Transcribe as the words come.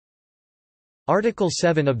Article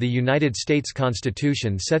 7 of the United States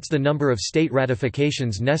Constitution sets the number of state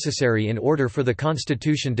ratifications necessary in order for the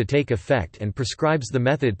Constitution to take effect and prescribes the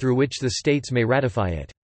method through which the states may ratify it.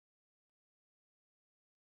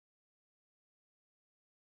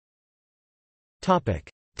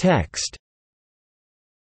 Text.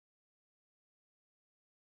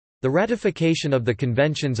 The ratification of the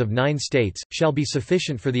conventions of 9 states shall be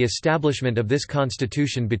sufficient for the establishment of this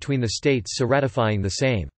Constitution between the states so ratifying the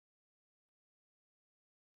same.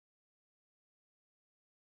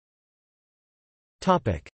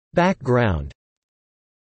 Background.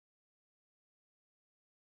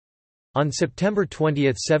 On September 20,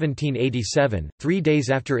 1787, 3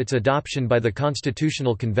 days after its adoption by the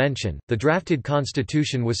Constitutional Convention, the drafted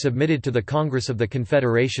Constitution was submitted to the Congress of the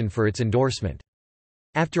Confederation for its endorsement.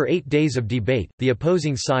 After 8 days of debate, the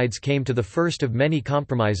opposing sides came to the first of many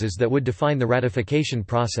compromises that would define the ratification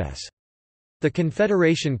process. The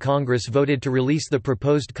Confederation Congress voted to release the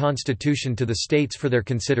proposed constitution to the states for their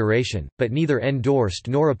consideration, but neither endorsed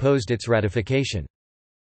nor opposed its ratification.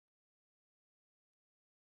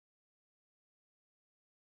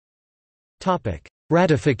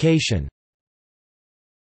 Ratification.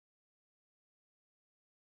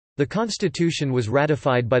 The Constitution was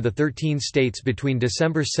ratified by the 13 states between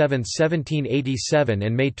December 7, 1787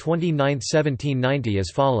 and May 29, 1790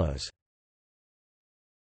 as follows.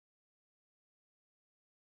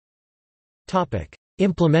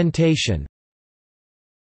 Implementation.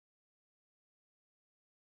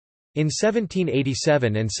 In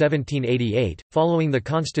 1787 and 1788, following the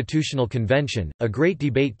Constitutional Convention, a great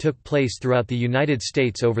debate took place throughout the United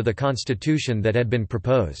States over the Constitution that had been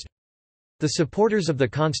proposed. The supporters of the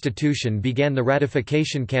Constitution began the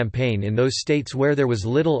ratification campaign in those states where there was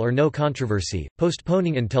little or no controversy,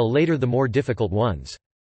 postponing until later the more difficult ones.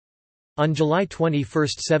 On July 21,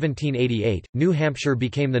 1788, New Hampshire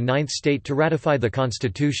became the 9th state to ratify the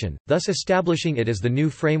Constitution, thus establishing it as the new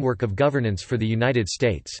framework of governance for the United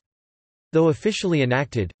States. Though officially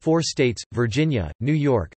enacted, 4 states, Virginia, New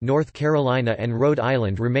York, North Carolina and Rhode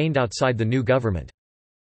Island remained outside the new government.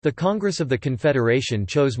 The Congress of the Confederation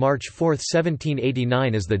chose March 4,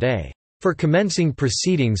 1789 as the day for commencing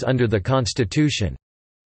proceedings under the Constitution.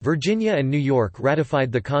 Virginia and New York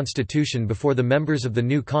ratified the Constitution before the members of the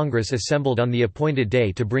new Congress assembled on the appointed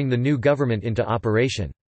day to bring the new government into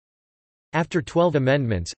operation. After 12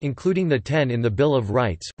 amendments, including the 10 in the Bill of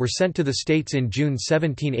Rights, were sent to the states in June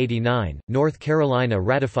 1789, North Carolina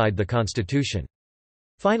ratified the Constitution.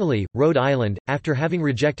 Finally, Rhode Island, after having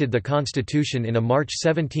rejected the Constitution in a March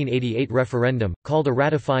 1788 referendum, called a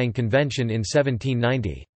ratifying convention in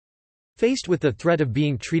 1790. Faced with the threat of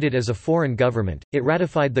being treated as a foreign government, it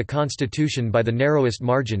ratified the Constitution by the narrowest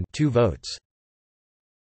margin, 2 votes.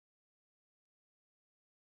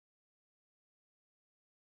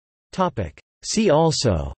 See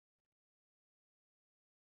also: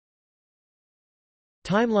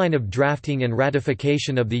 Timeline of drafting and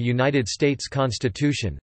ratification of the United States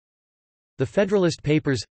Constitution, The Federalist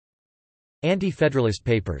Papers, Anti-Federalist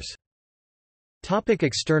Papers.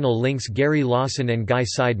 External links: Gary Lawson and Guy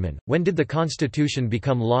Seidman, When Did the Constitution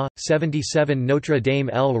Become Law? 77 Notre Dame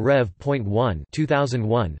El Rev.1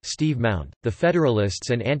 2001 Steve Mount, The Federalists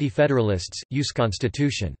and Anti-Federalists, Use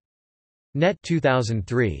Constitution. Net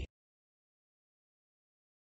 2003.